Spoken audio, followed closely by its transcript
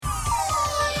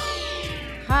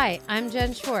Hi, I'm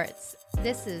Jen Schwartz.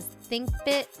 This is Think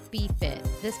Fit, Be Fit.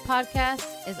 This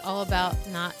podcast is all about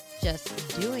not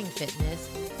just doing fitness,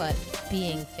 but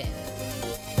being fit.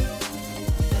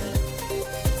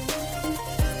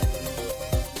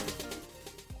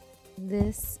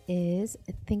 This is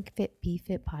Think Fit, Be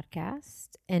Fit podcast,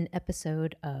 an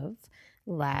episode of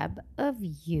Lab of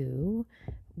You,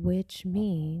 which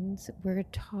means we're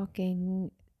talking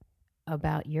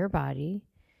about your body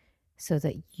so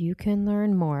that you can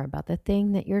learn more about the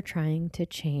thing that you're trying to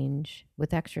change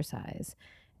with exercise.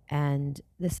 And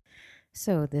this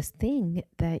thing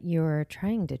that you're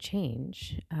trying to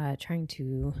change, trying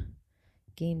to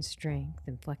gain strength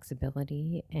and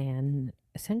flexibility and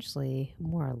essentially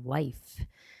more life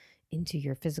into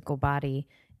your physical body,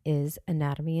 is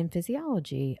anatomy and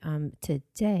physiology.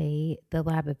 Today, the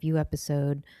Lab of You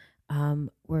episode,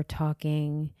 we're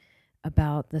talking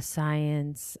about the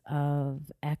science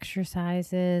of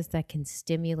exercises that can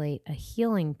stimulate a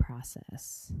healing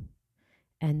process,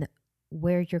 and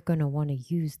where you're going to want to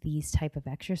use these type of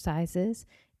exercises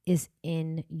is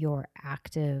in your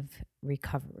active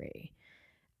recovery.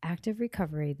 Active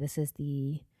recovery, this is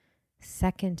the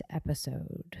second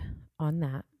episode on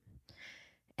that.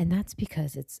 And that's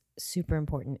because it's super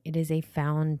important. It is a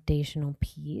foundational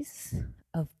piece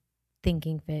of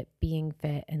thinking fit, being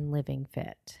fit, and living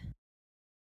fit.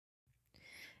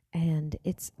 And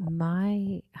it's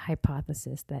my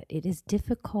hypothesis that it is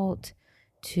difficult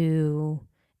to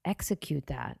execute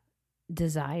that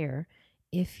desire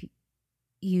if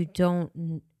you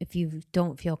don't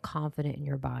feel confident in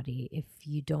your body, if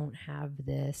you don't have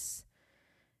this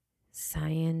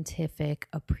scientific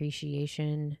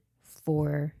appreciation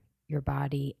for your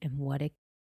body and what it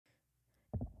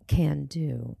can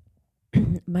do.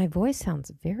 My voice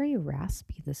sounds very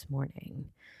raspy this morning,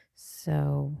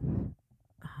 so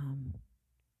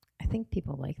I think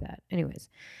people like that. Anyways,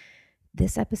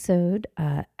 this episode,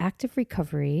 active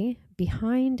recovery,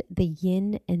 behind the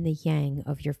yin and the yang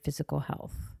of your physical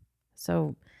health.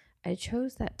 So I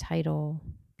chose that title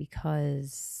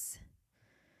because,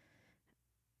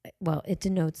 well, it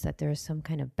denotes that there is some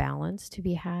kind of balance to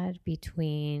be had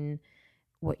between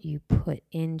what you put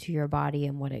into your body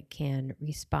and what it can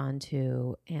respond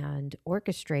to and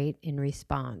orchestrate in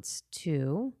response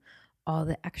to all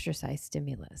the exercise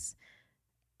stimulus.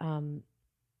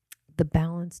 The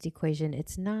balanced equation,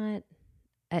 it's not,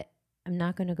 I'm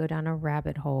not going to go down a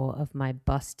rabbit hole of my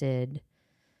busted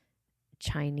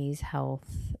Chinese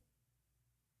health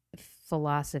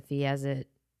philosophy as it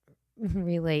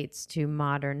relates to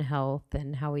modern health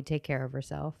and how we take care of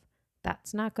ourselves.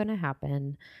 That's not going to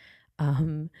happen.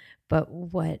 But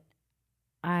what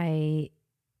I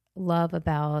love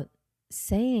about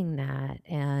saying that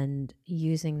and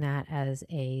using that as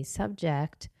a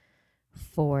subject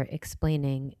for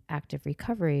explaining active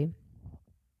recovery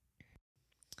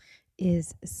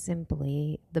is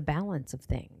simply the balance of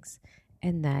things,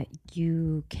 and that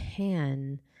you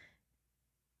can,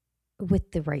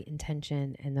 with the right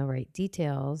intention and the right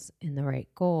details and the right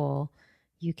goal,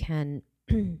 you can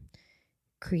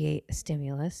create a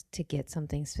stimulus to get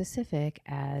something specific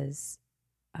as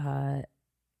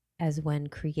when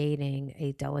creating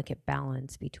a delicate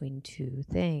balance between two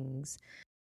things.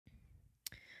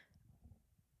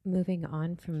 Moving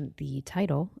on from the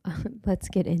title, let's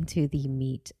get into the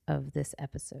meat of this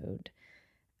episode.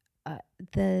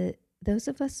 Those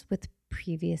of us with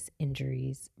previous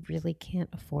injuries really can't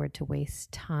afford to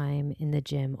waste time in the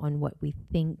gym on what we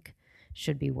think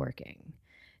should be working.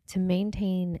 To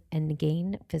maintain and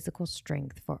gain physical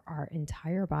strength for our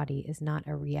entire body is not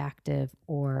a reactive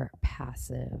or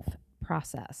passive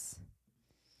process.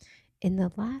 In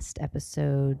the last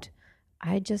episode,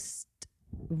 I just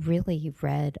really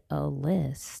read a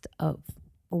list of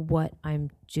what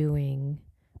I'm doing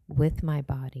with my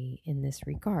body in this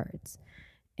regards.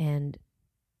 And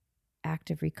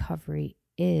active recovery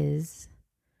is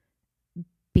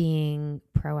being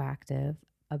proactive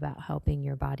about helping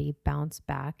your body bounce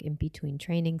back in between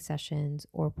training sessions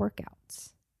or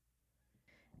workouts.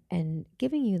 And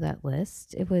giving you that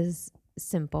list, it was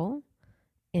simple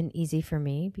and easy for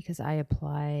me because I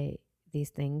apply these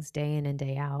things day in and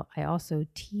day out. I also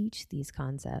teach these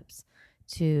concepts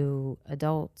to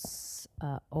adults,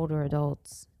 older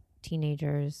adults,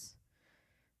 teenagers,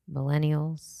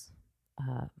 millennials,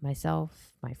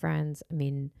 myself, my friends. I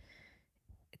mean,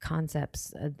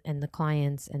 concepts and the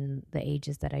clients and the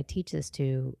ages that I teach this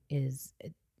to is,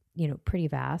 pretty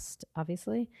vast,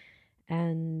 obviously.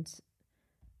 And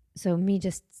so me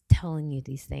just telling you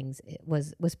these things, it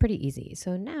was pretty easy.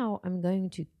 So now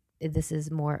this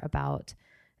is more about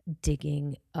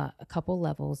digging a couple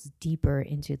levels deeper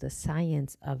into the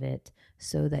science of it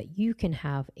so that you can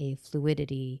have a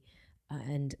fluidity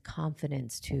and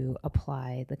confidence to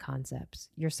apply the concepts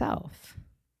yourself.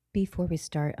 Before we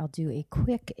start, I'll do a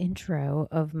quick intro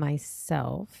of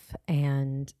myself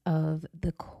and of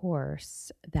the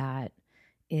course that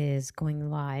is going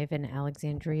live in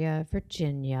Alexandria,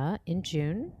 Virginia in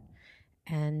June.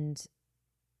 And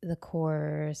the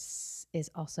course is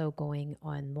also going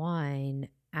online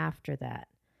after that.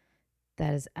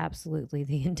 That is absolutely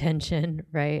the intention,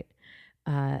 right?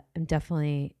 I'm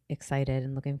definitely excited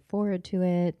and looking forward to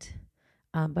it.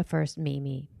 But first,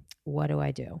 Mimi, what do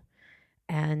I do?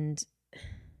 And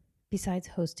besides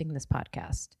hosting this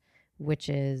podcast, which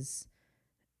is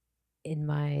in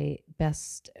my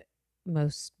best,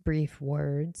 most brief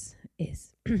words,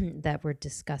 is that we're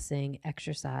discussing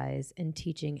exercise and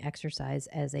teaching exercise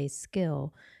as a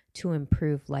skill to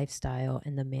improve lifestyle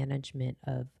and the management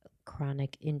of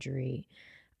chronic injury.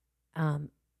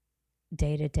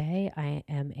 Day to day, I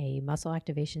am a muscle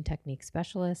activation technique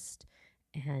specialist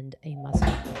and a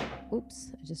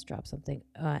oops, I just dropped something,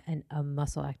 and a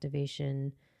muscle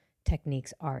activation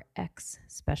techniques RX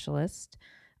specialist.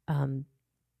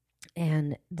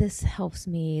 And this helps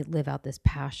me live out this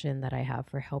passion that I have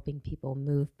for helping people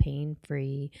move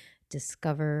pain-free,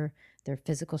 discover their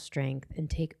physical strength, and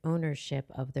take ownership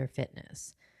of their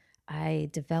fitness. I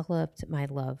developed my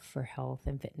love for health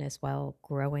and fitness while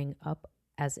growing up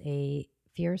as a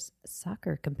fierce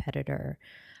soccer competitor,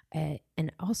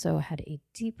 and also had a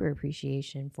deeper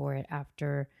appreciation for it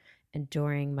after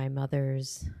enduring my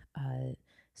mother's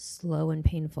slow and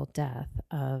painful death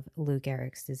of Lou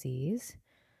Gehrig's disease.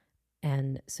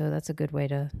 And so that's a good way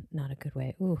to, not a good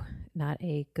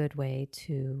way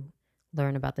to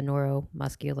learn about the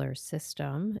neuromuscular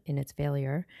system in its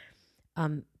failure.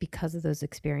 Because of those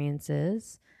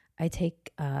experiences, I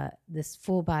take this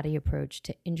full body approach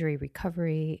to injury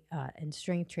recovery and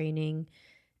strength training.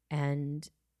 And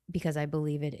because I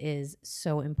believe it is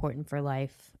so important for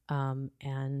life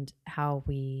and how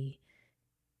we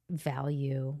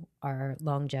value our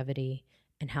longevity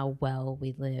and how well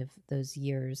we live those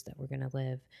years that we're going to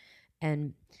live.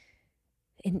 And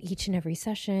in each and every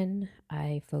session,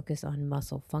 I focus on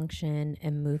muscle function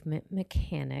and movement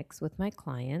mechanics with my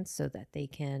clients so that they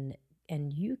can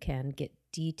and you can get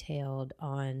detailed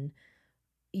on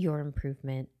your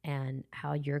improvement and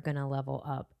how you're going to level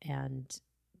up and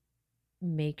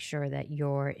make sure that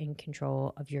you're in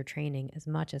control of your training as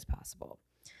much as possible.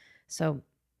 So,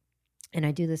 and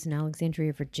I do this in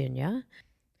Alexandria, Virginia.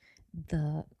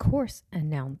 The course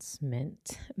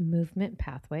announcement, Movement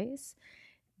Pathways,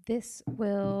 this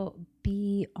will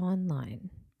be online,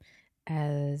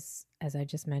 as I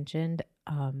just mentioned,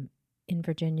 in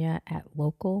Virginia at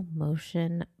Local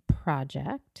Motion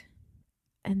Project.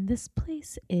 And this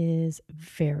place is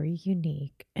very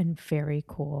unique and very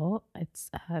cool.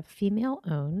 It's female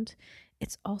owned.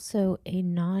 It's also a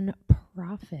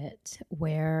non-profit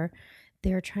where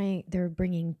they're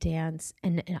bringing dance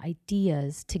and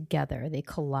ideas together. They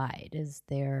collide is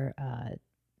their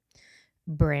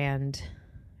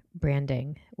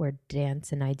branding, where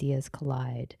dance and ideas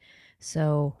collide.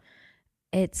 So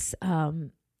it's a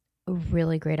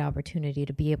really great opportunity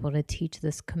to be able to teach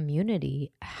this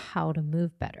community how to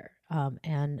move better.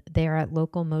 And they're at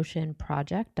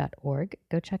localmotionproject.org.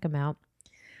 Go check them out.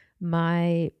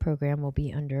 My program will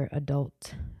be under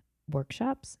adult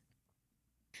workshops.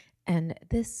 And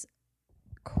this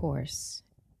course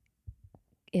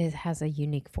has a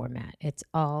unique format. It's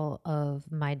all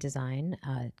of my design.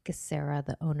 Sarah,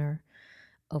 the owner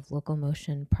of Local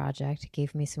Motion Project,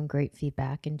 gave me some great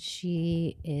feedback, and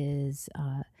she is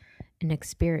an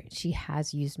experience. She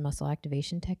has used muscle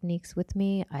activation techniques with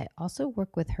me. I also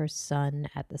work with her son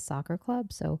at the soccer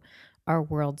club, so our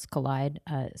worlds collide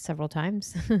several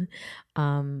times.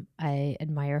 I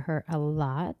admire her a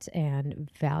lot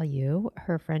and value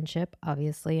her friendship,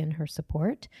 obviously, and her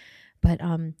support. But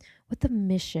with the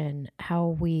mission,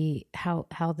 how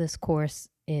this course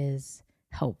is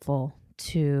helpful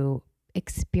to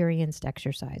experienced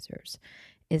exercisers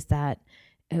is that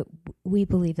we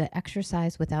believe that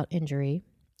exercise without injury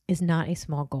is not a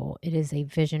small goal. It is a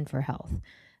vision for health.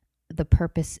 The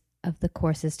purpose of the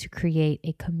course is to create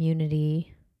a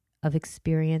community of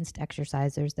experienced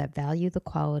exercisers that value the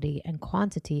quality and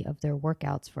quantity of their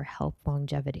workouts for health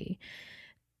longevity.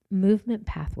 Movement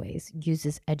Pathways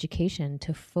uses education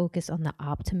to focus on the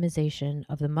optimization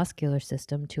of the muscular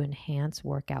system to enhance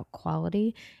workout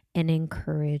quality and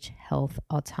encourage health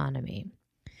autonomy.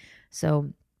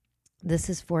 So this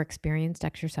is for experienced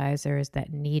exercisers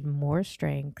that need more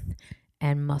strength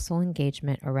and muscle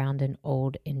engagement around an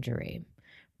old injury.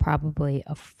 probably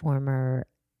a former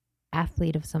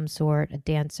athlete of some sort, a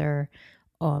dancer,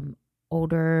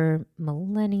 older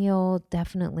millennial,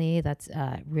 definitely. That's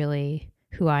really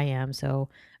who I am. So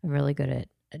I'm really good at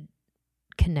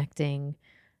connecting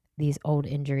these old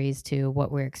injuries to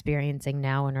what we're experiencing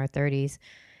now in our 30s.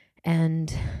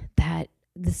 And that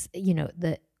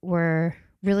that we're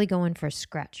really going for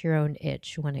scratch your own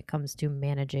itch when it comes to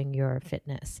managing your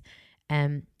fitness.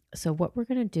 And so what we're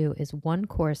going to do is one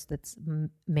course that's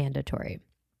mandatory.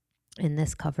 And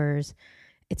this covers,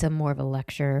 it's a more of a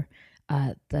lecture.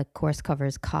 The course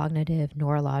covers cognitive,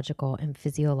 neurological, and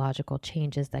physiological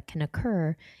changes that can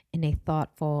occur in a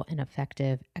thoughtful and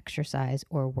effective exercise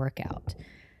or workout.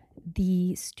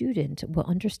 The student will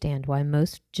understand why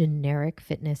most generic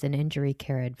fitness and injury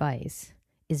care advice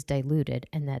is diluted,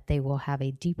 and that they will have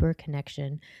a deeper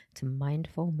connection to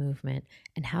mindful movement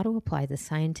and how to apply the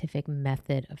scientific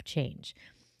method of change.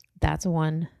 That's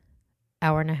 1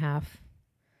 hour and a half.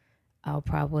 I'll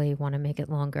probably want to make it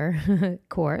longer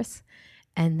course.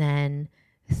 And then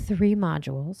 3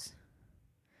 modules.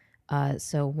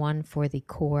 So one for the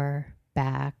core,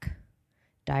 back,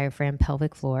 diaphragm,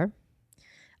 pelvic floor,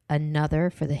 another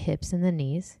for the hips and the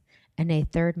knees, and a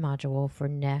third module for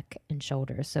neck and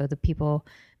shoulders. So the people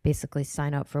basically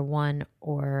sign up for one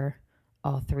or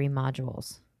all 3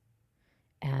 modules.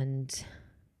 And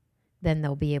then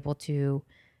they'll be able to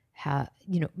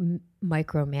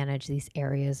micromanage these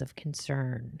areas of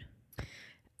concern.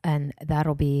 And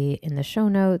that'll be in the show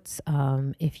notes.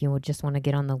 If you would just want to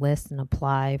get on the list and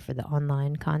apply for the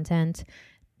online content,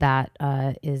 that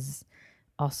is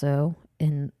also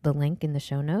in the link in the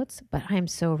show notes. But I'm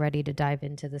so ready to dive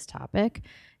into this topic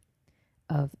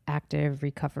of active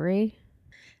recovery.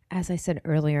 As I said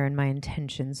earlier in my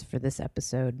intentions for this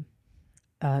episode,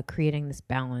 creating this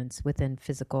balance within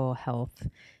physical health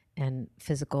and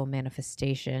physical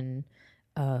manifestation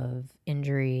of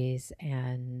injuries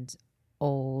and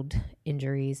old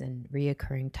injuries and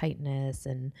reoccurring tightness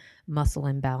and muscle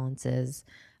imbalances.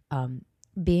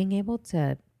 Being able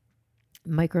to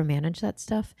micromanage that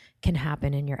stuff can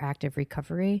happen in your active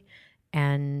recovery.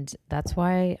 And that's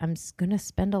why I'm going to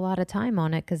spend a lot of time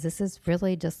on it, because this is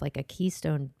really just like a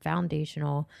keystone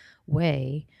foundational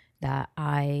way that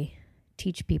I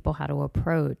teach people how to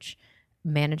approach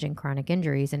managing chronic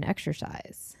injuries and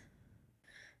exercise.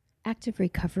 Active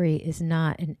recovery is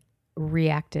not an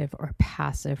reactive or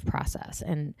passive process.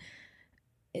 And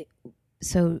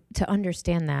so to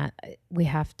understand that, we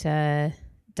have to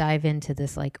dive into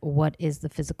this, like, what is the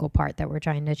physical part that we're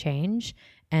trying to change?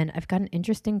 And I've got an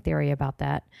interesting theory about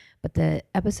that, but the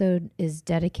episode is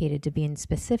dedicated to being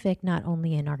specific, not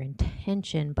only in our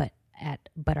intention, but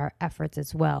our efforts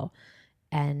as well.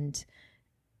 And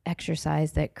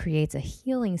exercise that creates a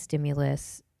healing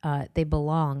stimulus, they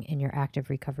belong in your active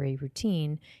recovery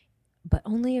routine, but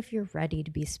only if you're ready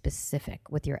to be specific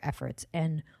with your efforts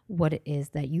and what it is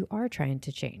that you are trying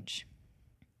to change.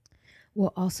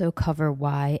 We'll also cover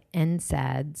why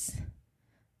NSAIDs,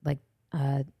 like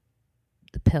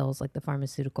the pills, like the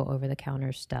pharmaceutical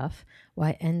over-the-counter stuff,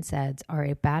 why NSAIDs are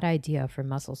a bad idea for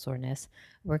muscle soreness.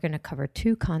 We're going to cover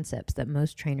 2 concepts that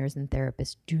most trainers and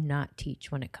therapists do not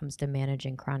teach when it comes to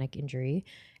managing chronic injury.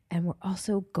 And we're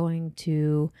also going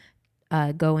to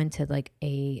go into like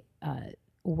a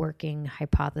working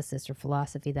hypothesis or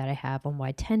philosophy that I have on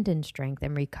why tendon strength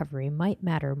and recovery might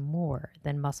matter more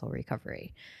than muscle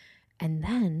recovery. And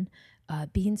then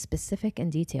being specific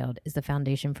and detailed is the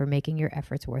foundation for making your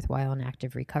efforts worthwhile in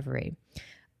active recovery.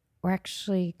 We're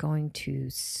actually going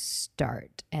to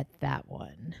start at that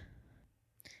one.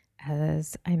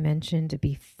 As I mentioned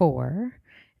before,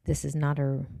 this is not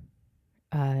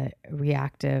a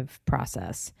reactive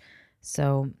process.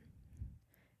 So,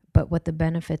 but what the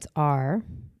benefits are,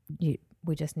 we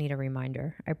just need a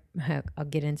reminder. I'll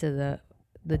get into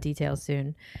the details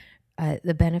soon.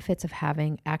 The benefits of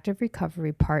having active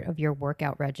recovery part of your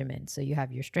workout regimen. So you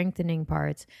have your strengthening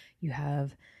parts, you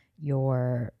have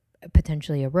your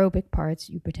potentially aerobic parts,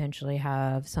 you potentially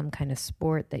have some kind of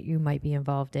sport that you might be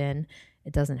involved in.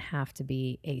 It doesn't have to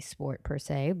be a sport per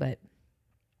se, but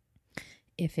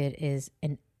if it is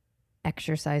an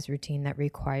exercise routine that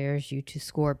requires you to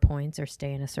score points or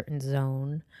stay in a certain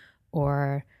zone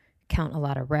or count a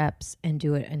lot of reps and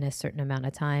do it in a certain amount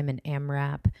of time, an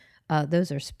AMRAP,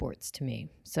 those are sports to me.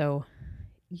 So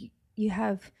you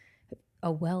have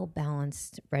a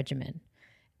well-balanced regimen.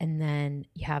 And then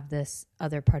you have this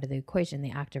other part of the equation,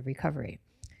 the active recovery.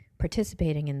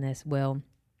 Participating in this will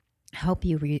help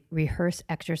you rehearse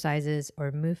exercises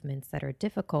or movements that are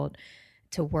difficult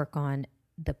to work on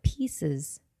the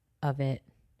pieces of it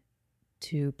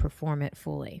to perform it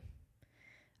fully.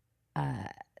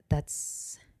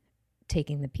 That's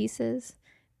taking the pieces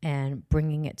and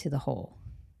bringing it to the whole.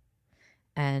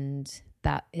 And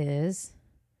that is,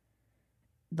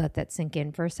 let that sink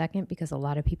in for a second, because a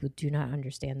lot of people do not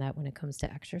understand that when it comes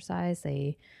to exercise.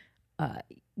 They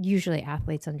usually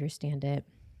athletes understand it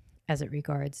as it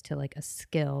regards to like a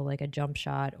skill, like a jump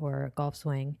shot or a golf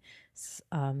swing,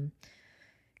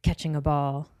 catching a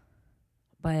ball.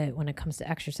 But when it comes to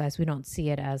exercise, we don't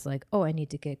see it as like, oh, I need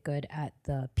to get good at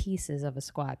the pieces of a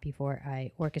squat before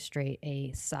I orchestrate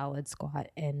a solid squat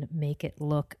and make it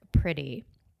look pretty.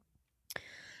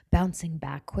 Bouncing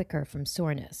back quicker from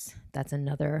soreness. That's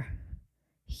another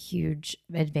huge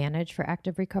advantage for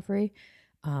active recovery.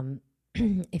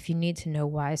 If you need to know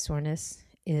why soreness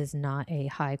is not a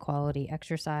high quality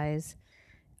exercise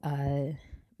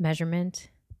measurement,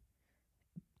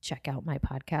 check out my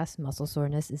podcast. Muscle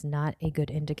soreness is not a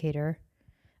good indicator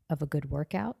of a good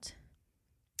workout.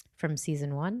 From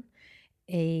season 1,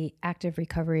 a active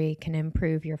recovery can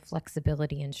improve your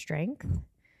flexibility and strength.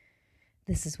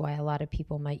 This is why a lot of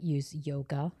people might use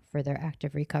yoga for their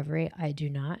active recovery. I do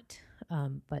not,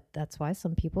 but that's why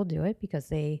some people do it, because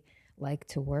they like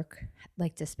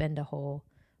to spend a whole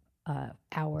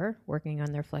hour working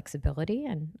on their flexibility,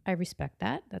 and I respect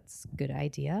that. That's a good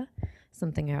idea.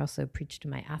 Something I also preach to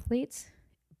my athletes,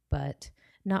 but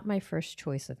not my first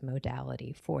choice of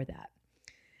modality for that.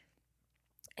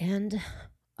 And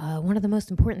one of the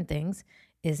most important things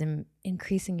is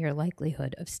increasing your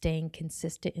likelihood of staying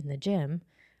consistent in the gym,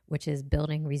 which is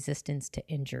building resistance to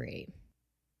injury.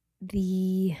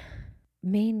 The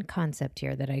main concept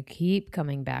here that I keep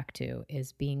coming back to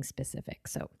is being specific.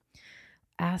 So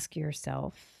ask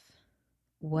yourself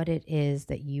what it is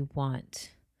that you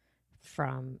want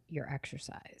from your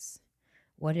exercise,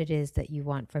 what it is that you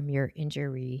want from your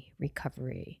injury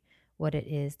recovery, what it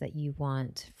is that you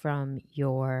want from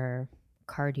your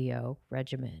cardio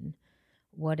regimen,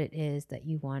 what it is that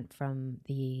you want from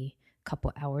the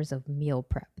couple hours of meal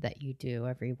prep that you do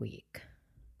every week.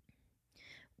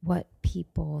 What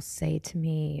people say to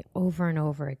me over and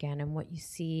over again, and what you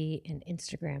see in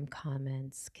Instagram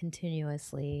comments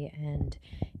continuously and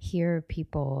hear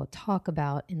people talk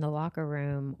about in the locker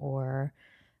room or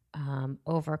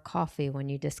over coffee when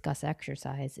you discuss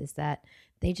exercise, is that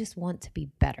they just want to be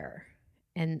better.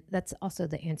 And that's also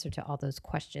the answer to all those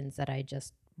questions that I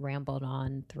just rambled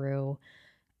on through.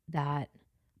 That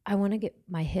I want to get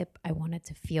my hip, I want it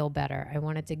to feel better, I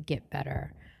want it to get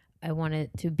better, I want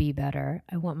it to be better,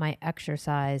 I want my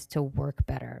exercise to work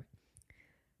better.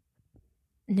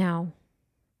 Now,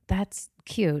 that's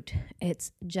cute.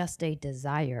 It's just a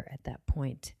desire at that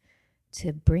point.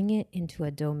 To bring it into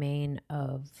a domain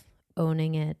of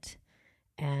owning it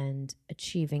and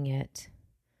achieving it,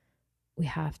 we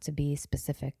have to be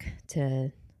specific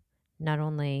to not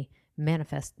only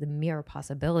manifest the mere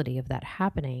possibility of that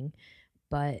happening,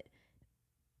 but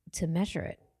to measure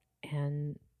it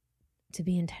and to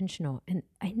be intentional. And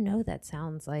I know that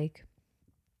sounds like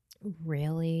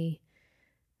really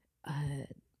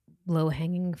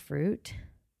low-hanging fruit,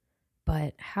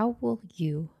 but how will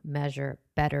you measure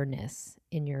betterness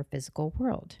in your physical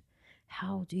world?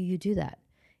 How do you do that?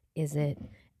 Is it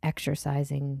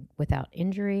exercising without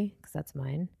injury? Because that's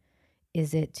mine.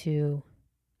 Is it to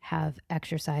have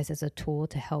exercise as a tool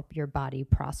to help your body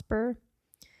prosper?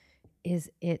 Is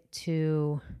it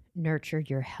to nurture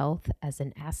your health as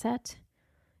an asset?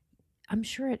 I'm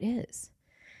sure it is.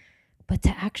 But to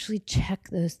actually check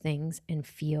those things and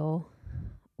feel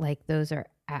like those are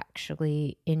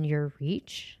actually in your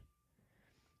reach,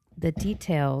 the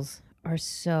details are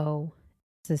so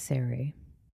necessary.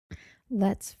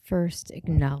 Let's first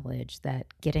acknowledge that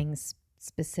getting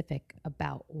specific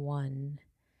about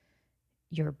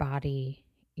your body,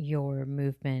 your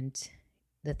movement,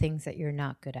 the things that you're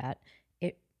not good at,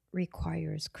 it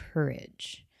requires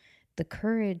courage. The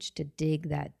courage to dig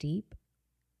that deep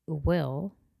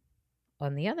will,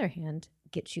 on the other hand,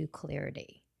 get you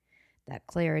clarity. That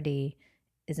clarity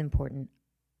is important.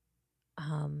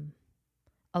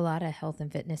 A lot of health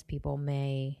and fitness people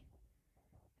may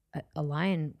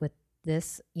align with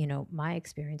this. My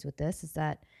experience with this is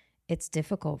that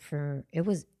it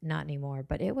was not anymore,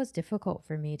 but it was difficult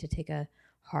for me to take a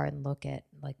hard look at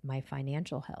like my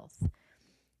financial health,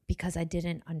 because I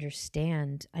didn't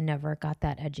understand. I never got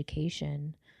that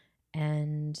education.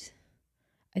 And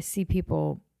I see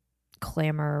people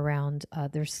clamor around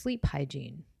their sleep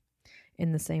hygiene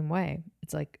in the same way.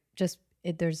 It's like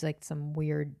there's like some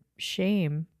weird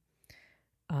shame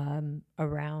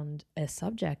around a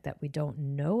subject that we don't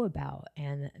know about,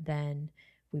 and then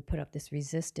we put up this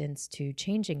resistance to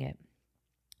changing it.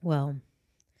 Well,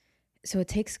 so it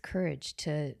takes courage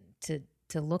to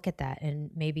to look at that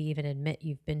and maybe even admit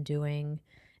you've been doing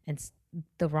and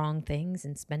the wrong things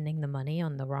and spending the money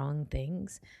on the wrong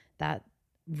things, that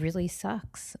really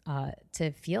sucks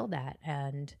to feel that.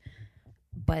 And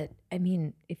but I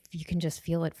mean, if you can just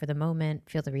feel it for the moment,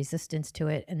 feel the resistance to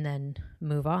it, and then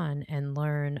move on and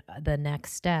learn the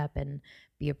next step and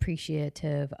be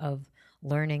appreciative of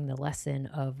learning the lesson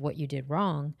of what you did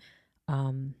wrong,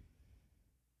 um,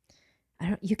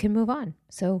 you can move on.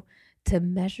 So to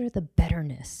measure the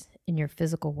betterness in your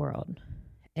physical world,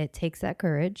 it takes that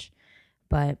courage.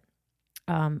 But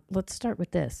let's start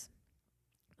with this: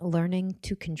 learning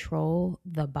to control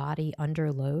the body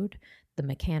under load, the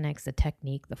mechanics, the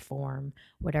technique, the form,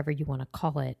 whatever you want to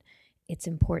call it. It's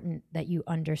important that you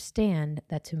understand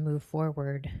that to move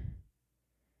forward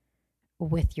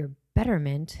with your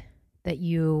betterment, that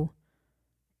you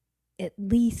at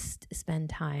least spend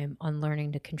time on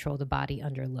learning to control the body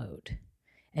under load.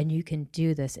 And you can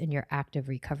do this in your active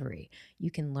recovery. You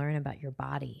can learn about your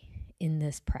body in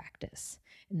this practice,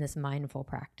 in this mindful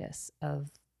practice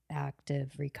of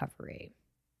active recovery.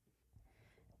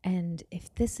 And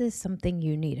if this is something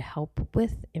you need help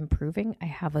with improving, I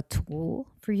have a tool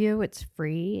for you. It's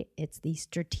free. It's the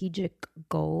Strategic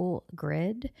Goal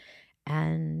Grid.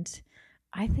 And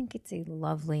I think it's a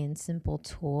lovely and simple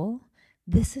tool.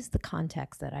 This is the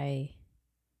context that I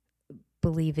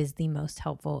believe is the most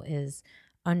helpful, is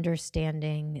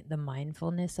understanding the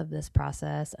mindfulness of this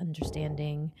process,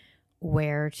 understanding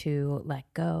where to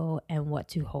let go and what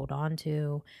to hold on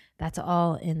to. That's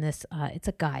all in this. It's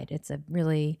a guide. It's a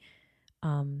really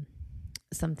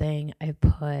something I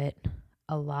put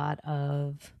a lot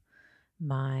of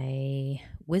my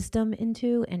wisdom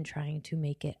into and trying to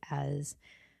make it as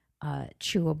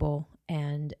chewable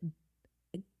and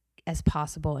as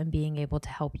possible, and being able to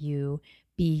help you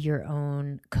be your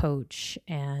own coach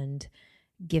and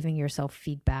giving yourself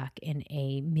feedback in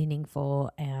a meaningful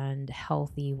and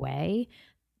healthy way.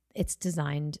 It's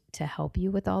designed to help you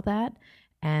with all that.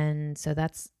 And so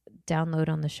that's download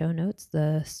on the show notes,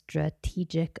 the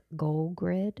Strategic Goal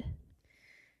Grid.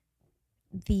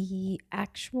 The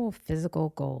actual physical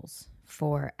goals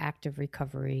for active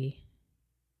recovery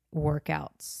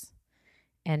workouts,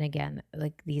 and again,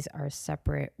 like these are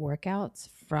separate workouts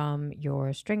from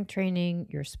your strength training,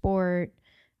 your sport.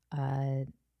 Uh,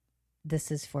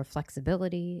 this is for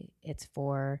flexibility. It's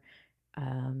for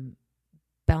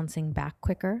bouncing back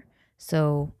quicker.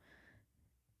 So,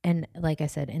 and like I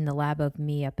said, in the Lab of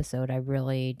Me episode, I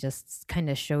really just kind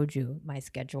of showed you my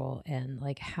schedule and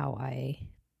like how I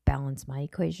balance my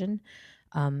equation.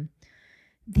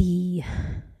 The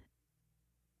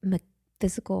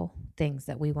physical things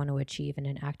that we want to achieve in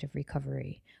an active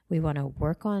recovery. We want to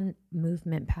work on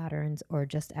movement patterns or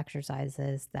just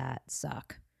exercises that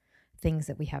suck, things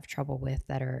that we have trouble with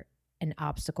that are an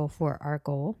obstacle for our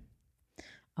goal.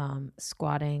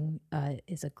 Squatting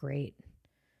is a great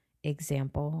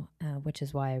example, which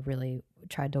is why I really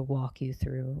tried to walk you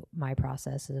through my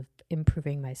process of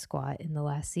improving my squat in the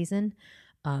last season.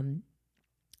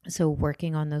 So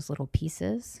working on those little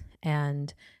pieces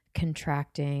and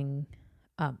contracting.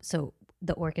 So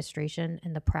the orchestration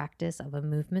and the practice of a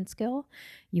movement skill,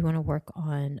 you want to work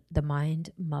on the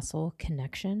mind muscle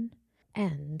connection.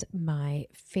 And my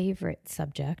favorite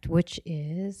subject, which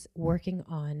is working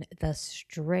on the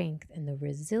strength and the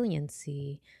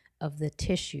resiliency of the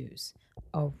tissues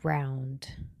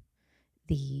around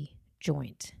the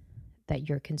joint that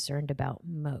you're concerned about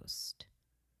most,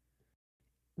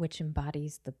 which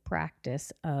embodies the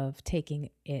practice of taking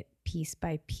it piece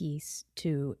by piece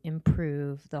to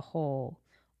improve the whole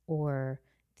or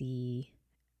the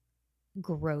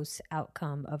gross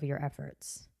outcome of your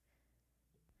efforts.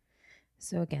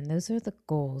 So, again, those are the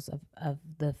goals of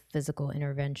the physical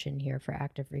intervention here for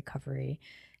active recovery.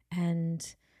 And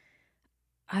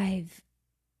I've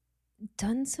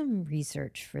done some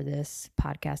research for this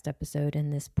podcast episode in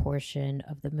this portion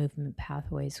of the Movement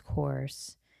Pathways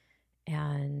course.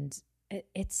 And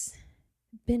it's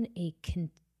been a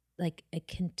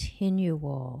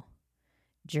continual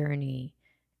journey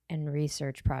and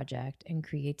research project and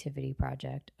creativity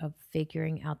project of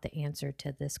figuring out the answer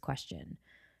to this question: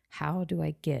 how do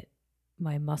I get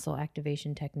my muscle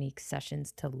activation technique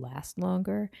sessions to last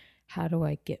longer? How do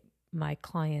I get my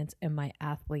clients and my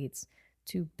athletes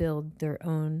to build their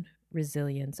own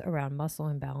resilience around muscle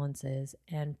imbalances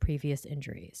and previous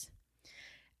injuries?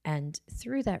 And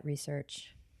through that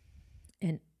research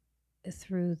and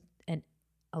through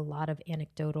a lot of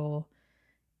anecdotal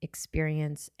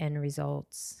experience and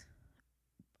results,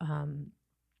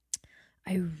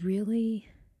 I really,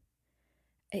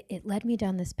 it led me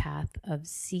down this path of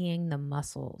seeing the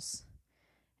muscles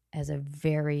as a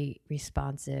very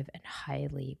responsive and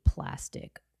highly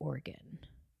plastic organ.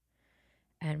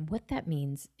 And what that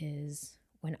means is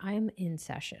when I'm in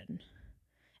session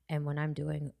and when I'm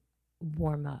doing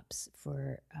warm-ups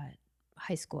for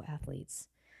high school athletes,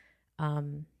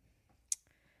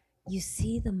 you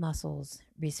see the muscles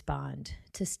respond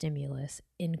to stimulus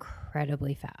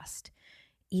incredibly fast,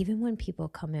 even when people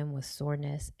come in with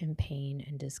soreness and pain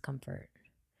and discomfort.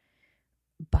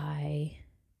 By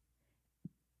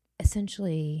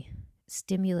essentially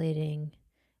stimulating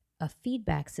a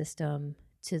feedback system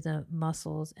to the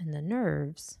muscles and the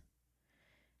nerves,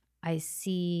 I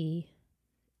see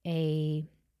a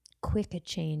quick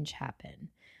change happen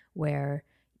where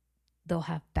they'll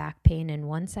have back pain in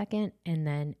 1 second and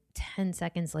then 10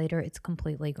 seconds later it's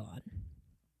completely gone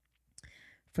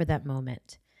for that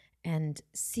moment. And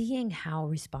seeing how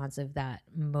responsive that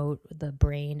the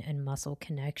brain and muscle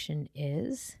connection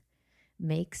is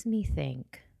makes me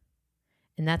think,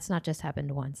 and that's not just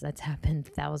happened once, that's happened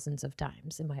thousands of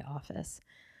times in my office,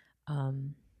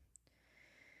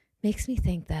 makes me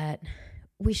think that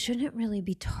we shouldn't really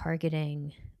be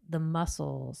targeting the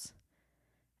muscles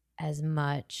as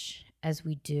much as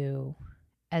we do,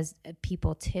 as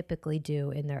people typically do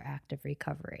in their active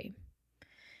recovery,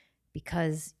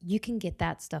 because you can get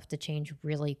that stuff to change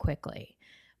really quickly.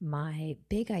 My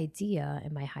big idea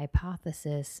and my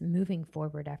hypothesis moving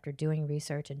forward after doing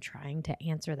research and trying to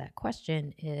answer that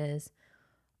question is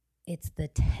it's the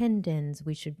tendons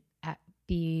we should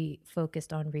be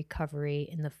focused on recovery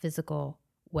in the physical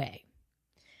way.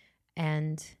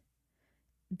 And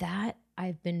that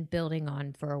I've been building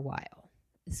on for a while.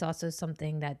 It's also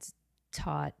something that's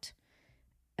taught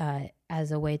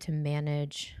as a way to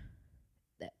manage,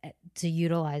 to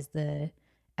utilize the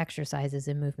exercises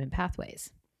and movement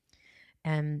pathways.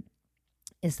 And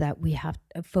is that we have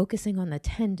focusing on the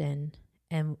tendon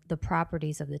and the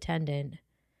properties of the tendon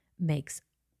makes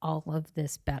all of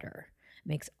this better,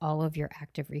 makes all of your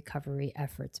active recovery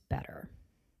efforts better.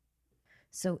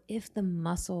 So if the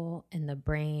muscle and the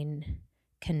brain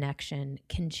connection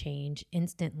can change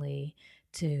instantly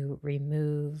to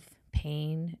remove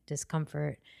pain,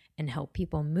 discomfort, and help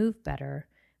people move better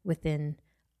within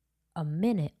a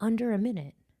minute, under a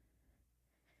minute,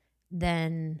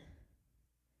 then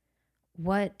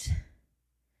why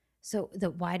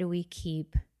do we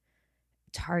keep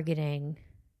targeting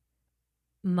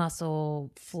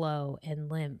muscle flow and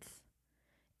lymph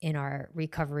in our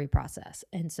recovery process?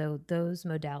 And so those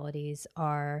modalities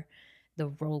are the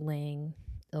rolling,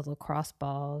 the lacrosse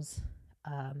balls,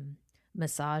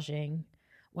 massaging.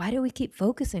 Why do we keep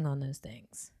focusing on those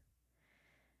things?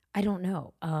 I don't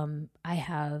know. I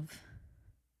have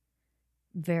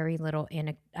very little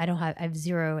I have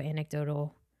zero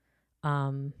anecdotal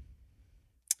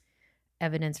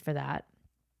evidence for that,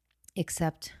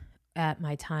 except at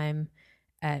my time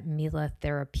at Mila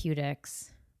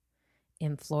Therapeutics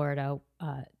in Florida,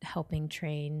 helping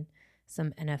train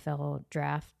some NFL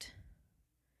draft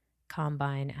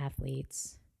combine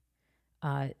athletes.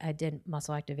 I did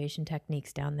muscle activation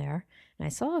techniques down there, and I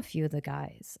saw a few of the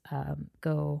guys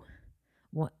go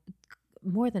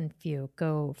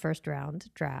first round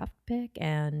draft pick,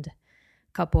 and a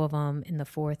couple of them in the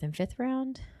 4th and 5th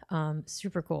round.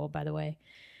 Super cool, by the way.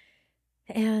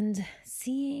 And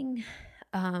seeing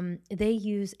they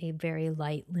use a very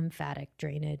light lymphatic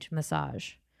drainage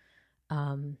massage.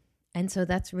 And so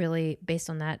that's really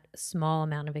based on that small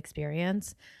amount of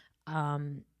experience.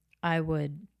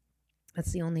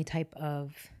 That's the only type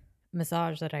of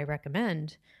massage that I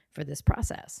recommend for this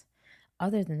process.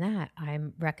 Other than that,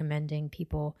 I'm recommending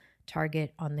people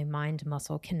target on the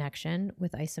mind-muscle connection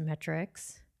with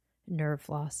isometrics, nerve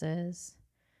flosses,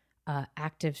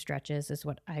 active stretches is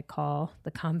what I call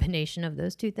the combination of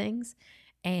those two things,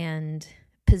 and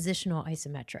positional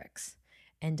isometrics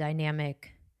and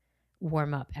dynamic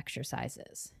warm-up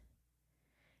exercises,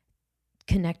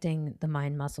 connecting the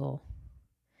mind-muscle.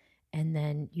 And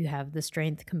then you have the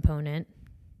strength component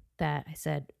that I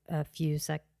said a few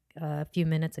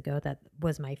minutes ago that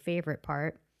was my favorite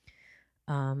part,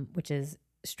 which is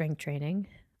strength training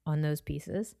on those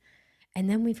pieces. And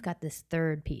then we've got this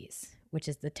third piece, which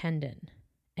is the tendon,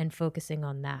 and focusing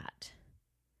on that.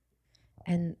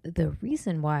 And the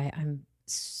reason why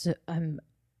I'm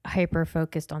hyper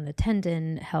focused on the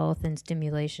tendon health and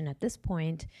stimulation at this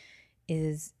point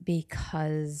is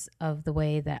because of the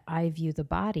way that I view the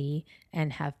body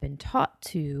and have been taught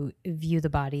to view the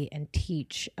body and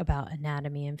teach about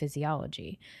anatomy and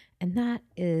physiology. And that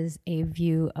is a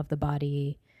view of the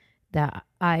body that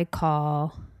I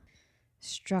call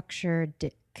structure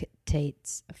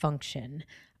dictates function.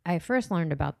 I first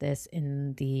learned about this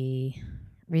in the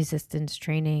resistance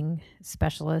training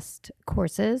specialist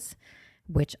courses,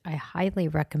 which I highly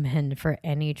recommend for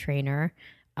any trainer.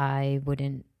 I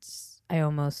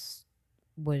almost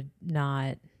would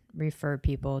not refer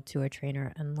people to a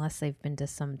trainer unless they've been to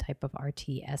some type of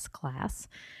RTS class.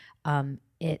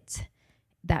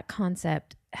 That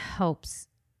concept helps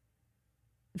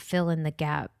fill in the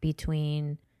gap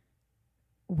between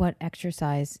what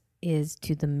exercise is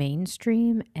to the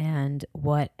mainstream and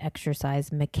what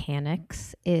exercise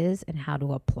mechanics is, and how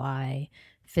to apply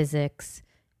physics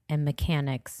and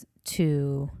mechanics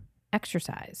to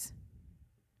exercise.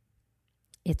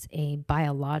 It's a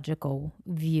biological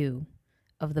view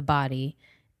of the body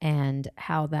and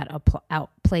how that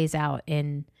plays out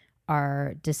in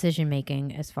our decision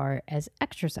making as far as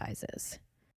exercises.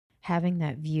 Having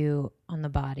that view on the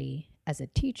body as a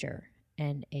teacher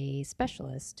and a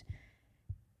specialist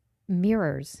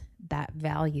mirrors that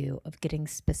value of getting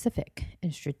specific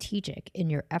and strategic in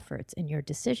your efforts and your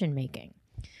decision making,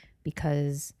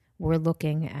 because we're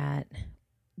looking at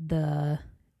the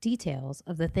details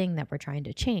of the thing that we're trying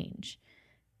to change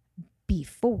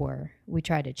before we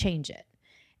try to change it.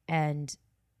 And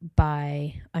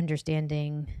by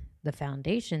understanding the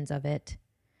foundations of it,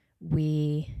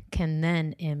 we can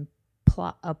then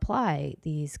apply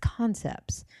these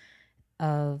concepts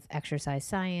of exercise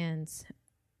science,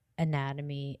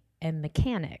 anatomy, and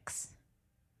mechanics.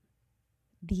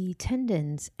 The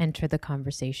tendons enter the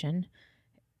conversation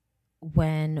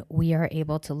when we are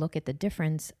able to look at the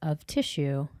difference of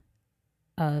tissue,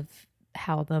 of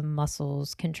how the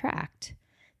muscles contract.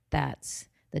 That's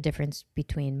the difference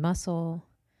between muscle,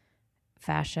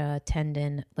 fascia,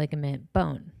 tendon, ligament,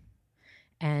 bone.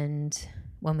 And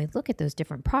when we look at those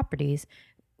different properties,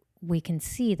 we can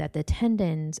see that the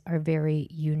tendons are very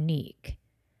unique,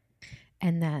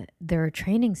 and that their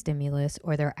training stimulus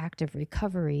or their active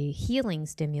recovery healing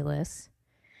stimulus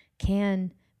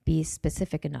can be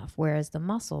specific enough, whereas the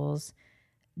muscles,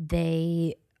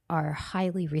 they are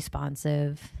highly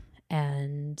responsive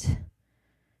and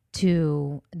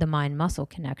to the mind-muscle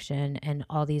connection and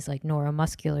all these like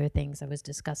neuromuscular things I was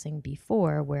discussing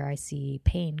before, where I see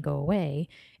pain go away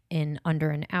in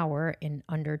under an hour, in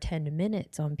under 10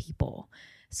 minutes on people.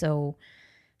 So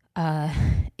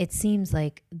it seems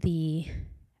like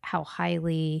how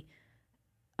highly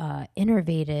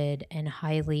innervated and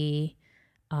highly,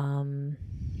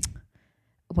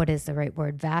 what is the right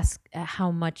word?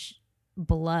 How much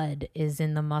blood is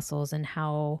in the muscles and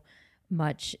how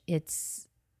much it's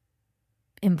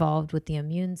involved with the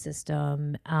immune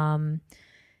system and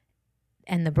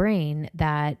the brain,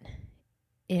 that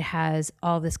it has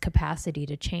all this capacity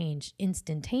to change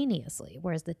instantaneously,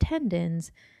 whereas the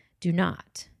tendons do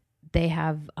not. They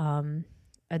have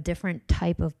a different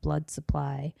type of blood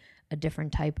supply, a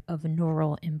different type of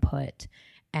neural input,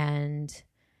 and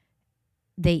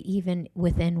they even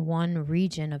within one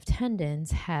region of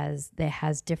tendons has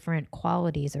different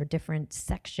qualities or different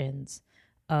sections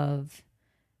of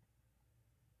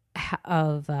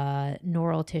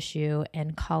neural tissue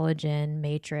and collagen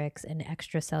matrix and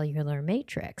extracellular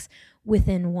matrix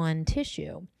within one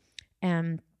tissue.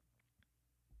 And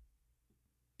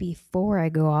before I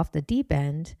go off the deep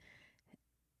end,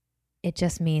 it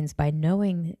just means by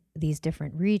knowing these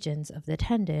different regions of the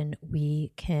tendon,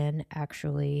 we can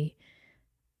actually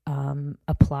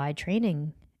apply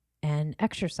training and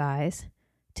exercise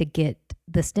to get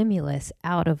the stimulus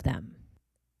out of them.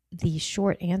 The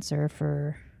short answer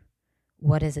for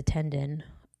what is a tendon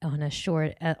on a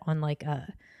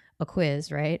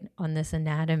quiz, right? On this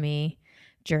anatomy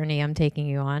journey I'm taking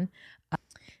you on.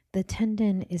 The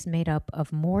tendon is made up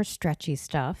of more stretchy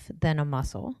stuff than a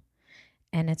muscle.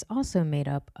 And it's also made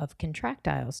up of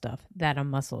contractile stuff that a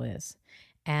muscle is.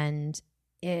 And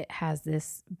it has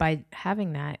this, by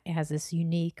having that, it has this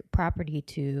unique property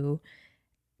to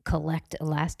collect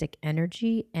elastic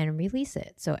energy and release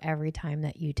it. So every time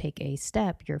that you take a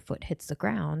step, your foot hits the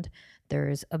ground,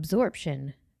 there's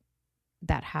absorption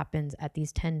that happens at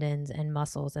these tendons and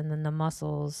muscles. And then the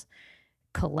muscles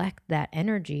collect that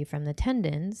energy from the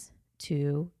tendons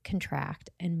to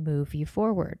contract and move you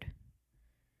forward.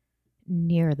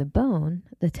 Near the bone,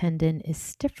 the tendon is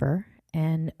stiffer,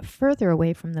 and further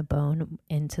away from the bone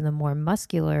into the more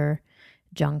muscular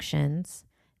junctions,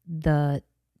 the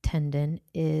tendon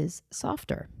is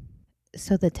softer.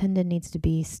 So the tendon needs to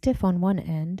be stiff on one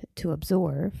end to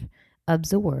absorb,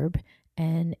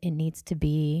 and it needs to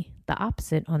be the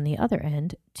opposite on the other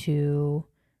end to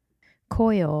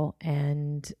coil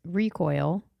and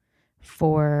recoil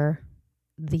for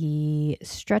the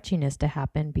stretchiness to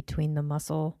happen between the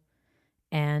muscle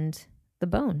and the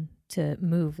bone, to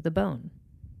move the bone.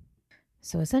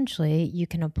 So essentially, you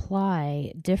can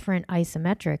apply different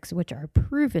isometrics, which are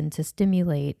proven to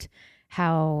stimulate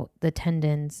how the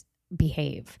tendons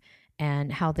behave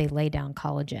and how they lay down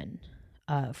collagen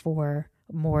for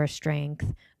more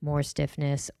strength, more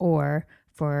stiffness, or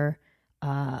for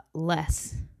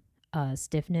less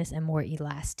stiffness and more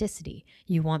elasticity.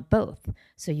 You want both.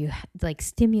 So you like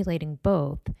stimulating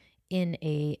both in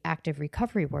a active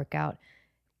recovery workout.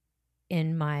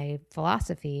 In my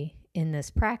philosophy in this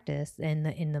practice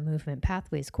in the movement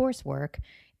pathways coursework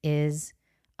is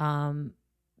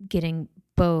getting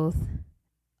both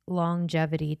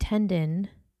longevity tendon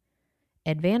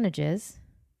advantages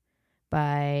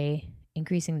by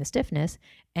increasing the stiffness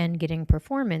and getting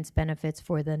performance benefits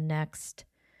for the next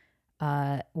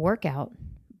workout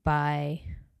by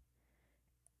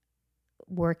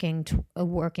working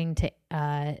to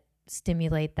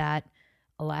stimulate that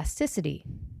elasticity.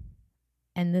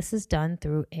 And this is done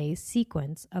through a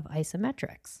sequence of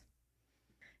isometrics.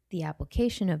 The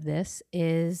application of this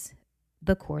is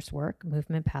the coursework,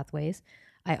 Movement Pathways.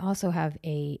 I also have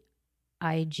a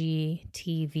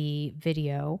IGTV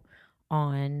video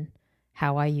on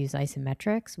how I use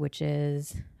isometrics, which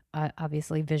is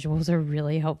obviously visuals are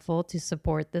really helpful to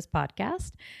support this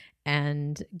podcast,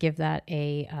 and give that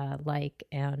a like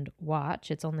and watch.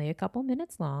 It's only a couple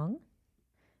minutes long.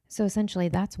 So essentially,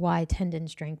 that's why tendon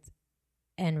strength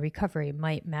and recovery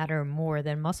might matter more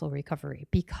than muscle recovery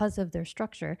because of their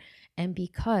structure and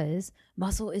because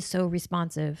muscle is so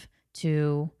responsive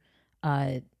to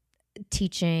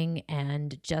teaching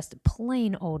and just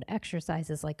plain old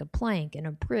exercises like a plank and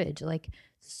a bridge, like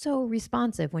so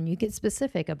responsive when you get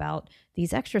specific about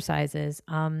these exercises,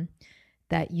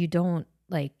 that you don't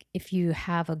like if you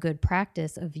have a good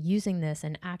practice of using this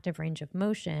in active range of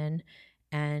motion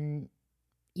and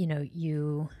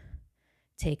you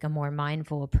take a more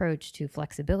mindful approach to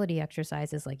flexibility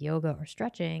exercises like yoga or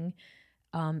stretching,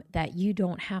 that you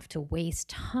don't have to waste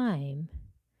time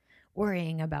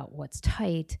worrying about what's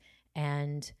tight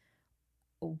and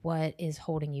what is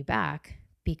holding you back,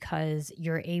 because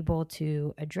you're able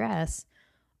to address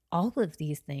all of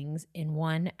these things in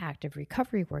one active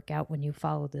recovery workout when you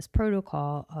follow this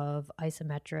protocol of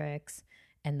isometrics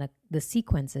and the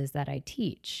sequences that I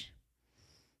teach.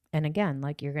 And again,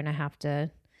 like you're going to have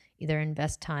to either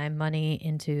invest time, money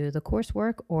into the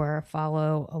coursework or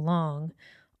follow along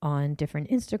on different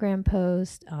Instagram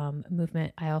posts,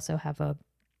 movement. I also have a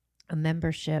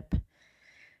membership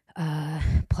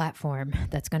platform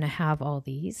that's going to have all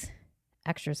these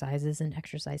exercises and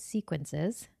exercise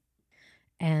sequences.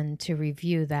 And to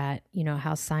review that,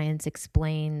 how science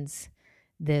explains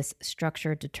this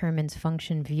structure determines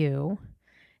function view.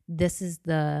 This is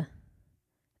the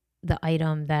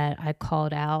item that I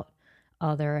called out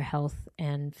other health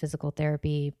and physical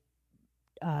therapy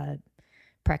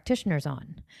practitioners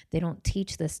on. They don't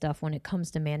teach this stuff when it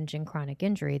comes to managing chronic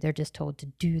injury. They're just told to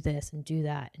do this and do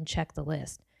that and check the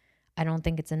list. I don't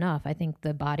think it's enough. I think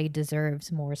the body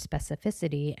deserves more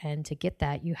specificity. And to get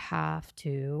that, you have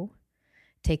to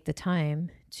take the time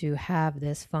to have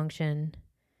this function,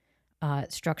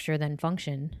 structure then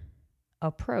function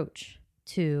approach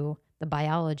to the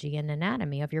biology and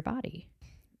anatomy of your body.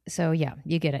 So yeah,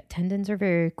 you get it. Tendons are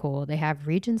very cool. They have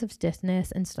regions of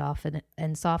stiffness and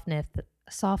softness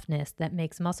that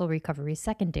makes muscle recovery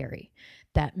secondary.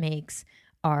 That makes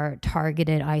our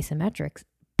targeted isometrics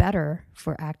better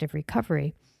for active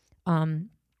recovery. I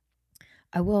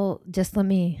will just let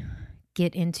me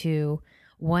get into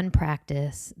one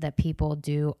practice that people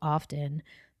do often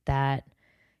that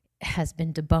has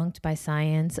been debunked by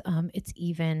science. It's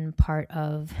even part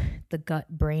of the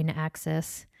gut-brain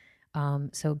axis.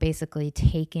 So basically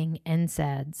taking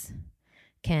NSAIDs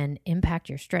can impact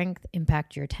your strength,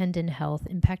 impact your tendon health,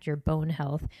 impact your bone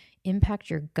health, impact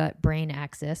your gut-brain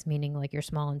axis, meaning like your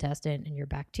small intestine and your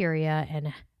bacteria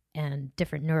and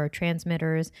different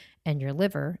neurotransmitters and your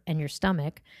liver and your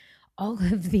stomach. All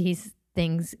of these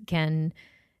things can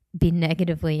be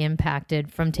negatively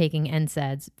impacted from taking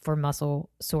NSAIDs for muscle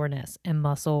soreness and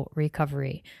muscle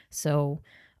recovery. So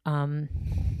again,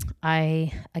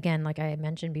 like I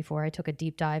mentioned before, I took a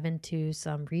deep dive into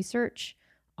some research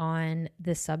on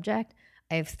this subject.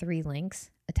 I have 3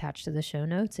 links attached to the show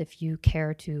notes if you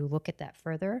care to look at that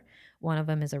further. One of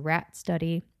them is a rat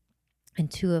study,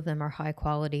 and 2 of them are high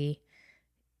quality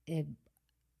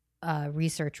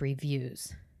research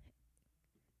reviews.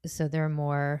 So they're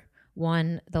more,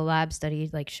 one, the lab study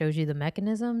like shows you the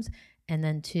mechanisms, and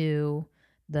then 2,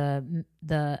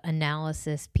 the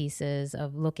analysis pieces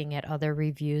of looking at other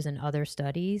reviews and other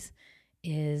studies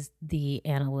is the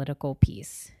analytical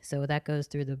piece. So that goes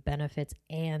through the benefits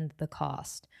and the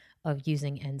cost of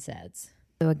using NSAIDs.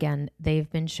 So again, they've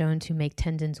been shown to make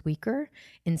tendons weaker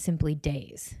in simply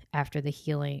days after the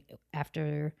healing,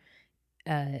 after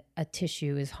a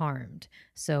tissue is harmed.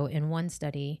 So in one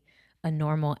study, a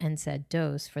normal NSAID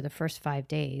dose for the first 5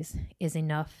 days is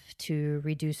enough to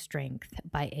reduce strength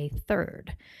by a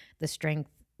third. The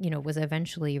strength, was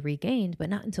eventually regained, but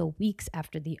not until weeks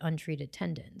after the untreated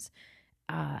tendons.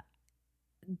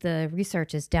 The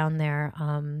research is down there.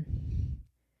 I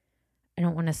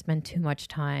don't want to spend too much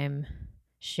time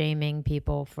shaming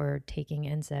people for taking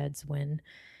NSAIDs when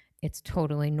it's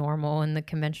totally normal in the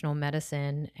conventional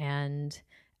medicine and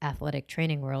athletic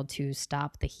training world to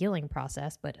stop the healing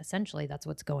process. But essentially, that's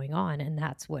what's going on. And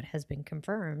that's what has been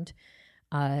confirmed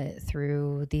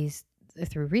through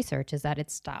research, is that it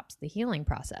stops the healing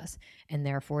process and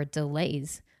therefore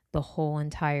delays the whole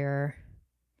entire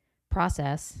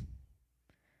process,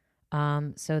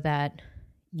 so that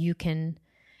you can.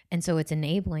 And so it's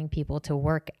enabling people to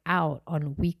work out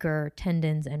on weaker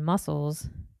tendons and muscles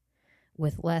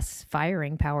with less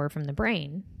firing power from the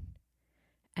brain,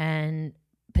 and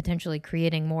potentially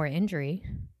creating more injury,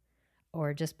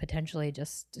 or just potentially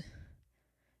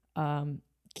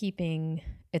keeping,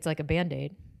 it's like a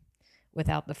Band-Aid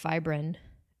without the fibrin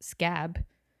scab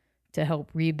to help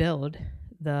rebuild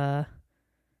the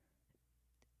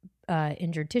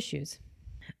injured tissues.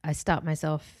 I stopped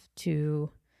myself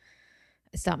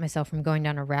from going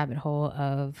down a rabbit hole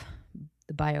of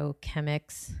the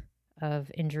biochemics of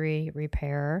injury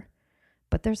repair,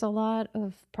 but there's a lot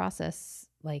of process,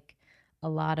 like a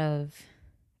lot of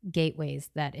gateways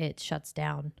that it shuts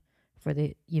down for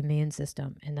the immune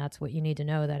system. And that's what you need to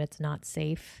know, that it's not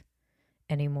safe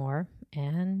anymore.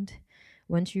 And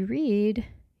once you read,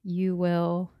 you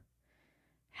will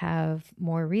have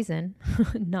more reason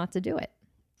not to do it.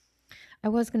 I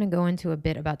was going to go into a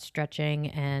bit about stretching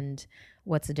and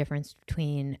what's the difference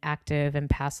between active and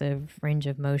passive range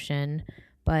of motion,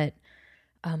 but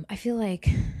I feel like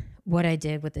what I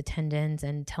did with the tendons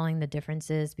and telling the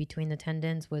differences between the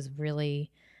tendons was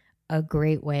really a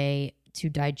great way to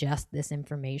digest this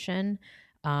information.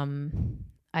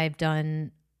 I've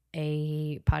done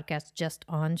a podcast just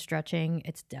on stretching.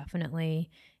 It's definitely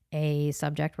a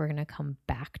subject we're going to come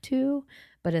back to,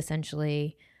 but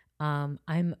essentially,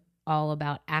 I'm all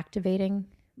about activating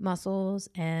muscles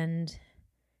and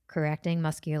correcting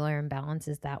muscular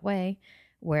imbalances that way,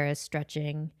 whereas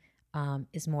stretching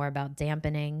is more about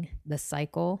dampening the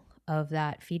cycle of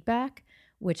that feedback,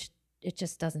 which it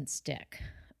just doesn't stick,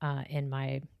 in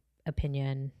my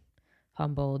opinion,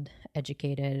 humbled,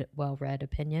 educated, well-read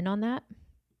opinion on that.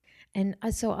 And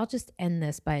so I'll just end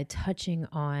this by touching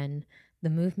on the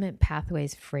movement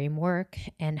pathways framework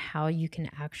and how you can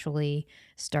actually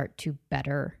start to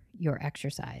better your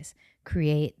exercise,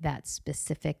 create that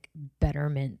specific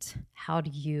betterment. How do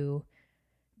you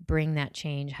bring that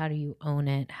change? How do you own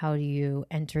it? How do you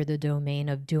enter the domain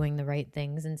of doing the right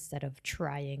things instead of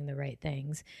trying the right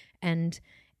things? And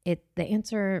the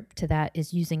answer to that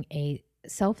is using a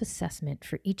self-assessment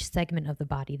for each segment of the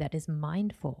body that is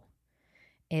mindful.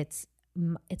 It's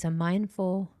a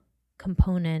mindful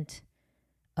component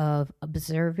of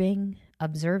observing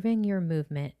your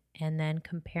movement and then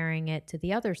comparing it to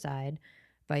the other side,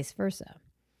 vice versa.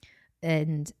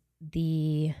 And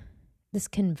this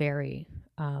can vary,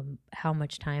 how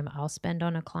much time I'll spend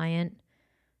on a client.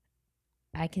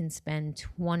 I can spend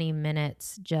 20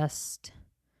 minutes just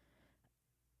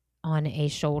on a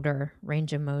shoulder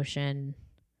range of motion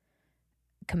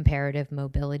comparative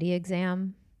mobility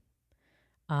exam.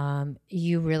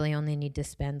 You really only need to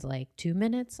spend like 2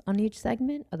 minutes on each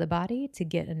segment of the body to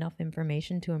get enough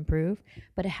information to improve,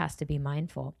 but it has to be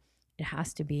mindful. It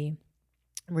has to be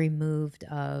removed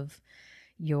of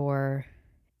your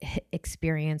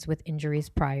experience with injuries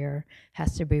prior,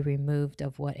 has to be removed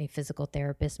of what a physical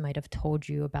therapist might have told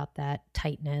you about that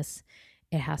tightness.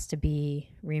 It has to be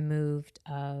removed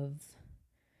of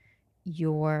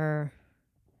your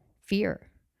fear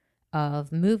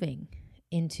of moving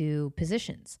into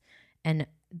positions. And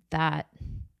that,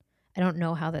 I don't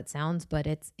know how that sounds, but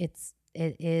it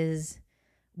is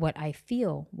what I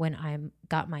feel when I'm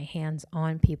got my hands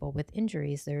on people with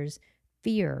injuries. There's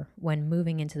fear when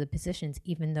moving into the positions,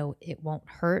 even though it won't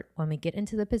hurt when we get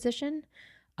into the position.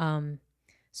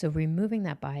 So removing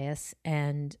that bias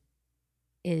and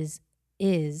is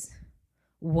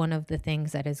one of the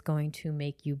things that is going to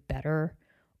make you better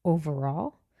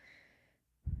overall.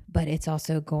 But it's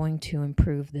also going to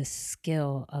improve the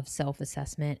skill of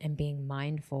self-assessment and being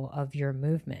mindful of your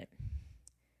movement.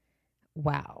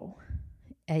 Wow.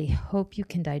 I hope you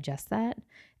can digest that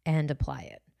and apply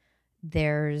it.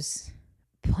 There's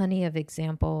plenty of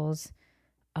examples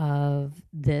of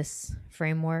this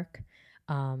framework.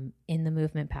 In the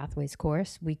Movement Pathways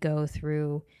course, we go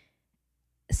through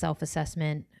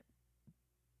self-assessment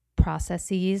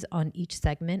processes on each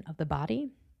segment of the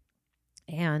body.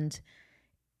 And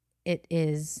it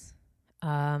is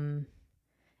a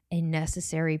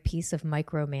necessary piece of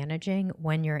micromanaging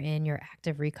when you're in your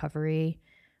active recovery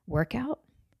workout.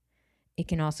 It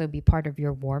can also be part of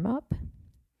your warm-up.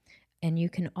 And you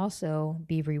can also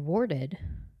be rewarded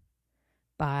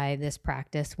by this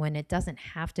practice when it doesn't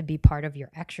have to be part of your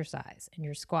exercise and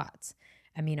your squats.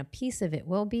 I mean, a piece of it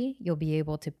will be, you'll be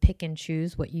able to pick and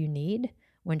choose what you need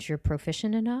once you're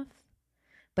proficient enough,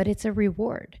 but it's a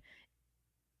reward.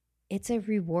 It's a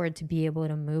reward to be able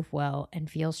to move well and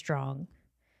feel strong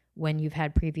when you've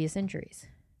had previous injuries,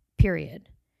 period.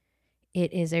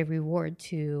 It is a reward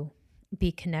to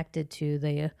be connected to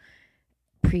the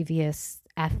previous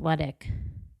athletic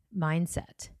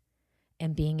mindset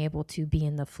and being able to be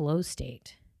in the flow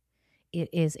state. It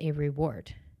is a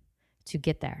reward to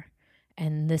get there.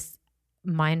 And this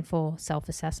mindful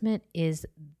self-assessment is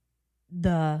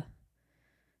the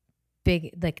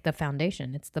big, like the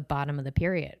foundation. It's the bottom of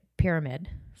the pyramid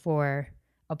for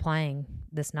applying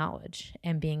this knowledge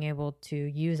and being able to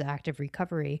use active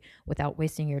recovery without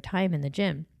wasting your time in the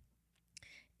gym.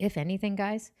 If anything,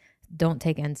 guys, don't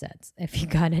take NSAIDs if you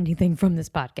got anything from this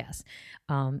podcast.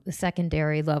 The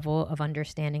secondary level of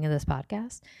understanding of this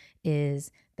podcast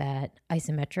is that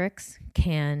isometrics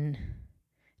can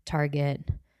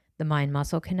target the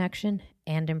mind-muscle connection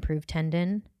and improve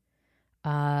tendon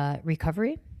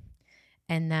recovery,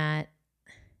 and that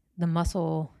the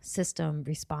muscle system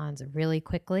responds really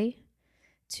quickly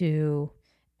to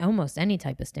almost any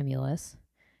type of stimulus.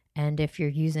 And if you're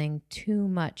using too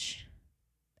much,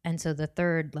 and so the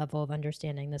third level of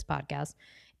understanding this podcast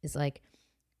is like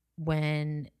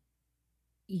when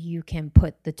you can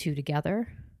put the two together,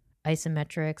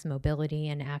 isometrics, mobility,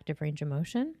 and active range of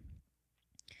motion,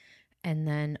 and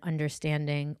then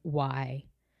understanding why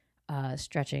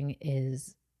stretching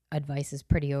advice is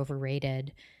pretty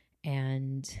overrated,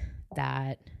 and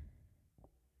that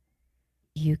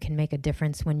you can make a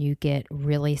difference when you get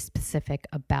really specific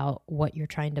about what you're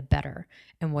trying to better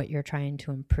and what you're trying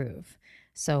to improve.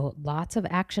 So lots of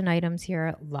action items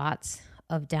here, lots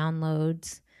of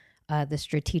downloads, the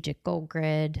strategic goal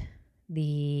grid,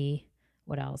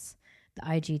 what else? The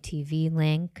IGTV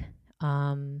link.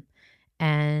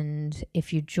 And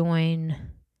if you join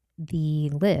the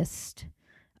list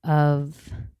of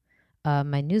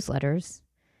my newsletters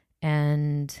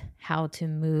and how to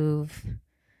move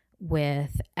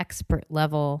with expert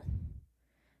level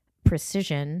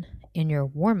precision in your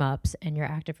warm-ups and your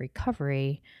active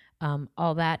recovery,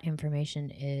 all that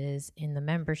information is in the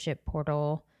membership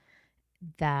portal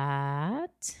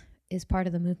that is part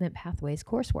of the Movement Pathways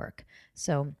coursework.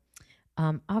 So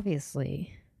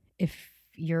obviously, if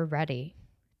you're ready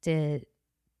to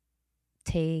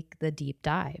take the deep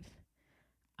dive,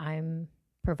 I'm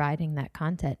providing that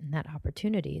content and that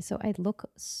opportunity. So I look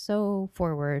so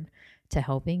forward to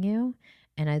helping you,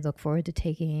 and I look forward to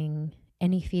taking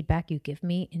any feedback you give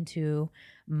me into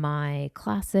my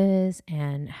classes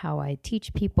and how I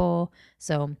teach people.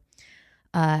 So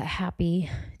happy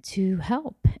to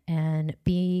help and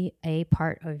be a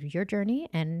part of your journey,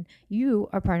 and you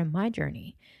are part of my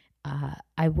journey.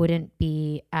 I wouldn't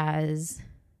be as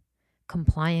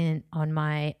compliant on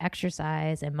my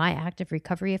exercise and my active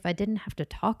recovery if I didn't have to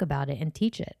talk about it and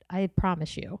teach it. I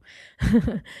promise you.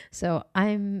 So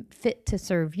I'm fit to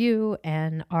serve you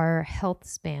and our health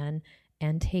span,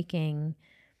 and taking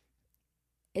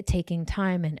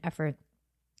time and effort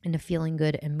into feeling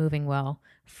good and moving well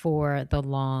for the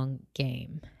long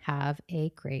game. Have a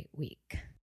great week.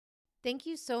 Thank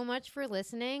you so much for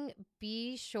listening.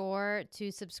 Be sure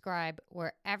to subscribe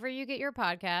wherever you get your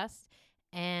podcast,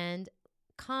 and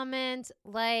comment,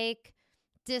 like,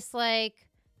 dislike.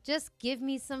 Just give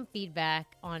me some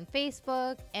feedback on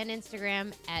Facebook and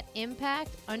Instagram at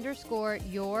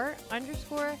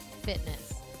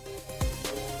impact_your_fitness.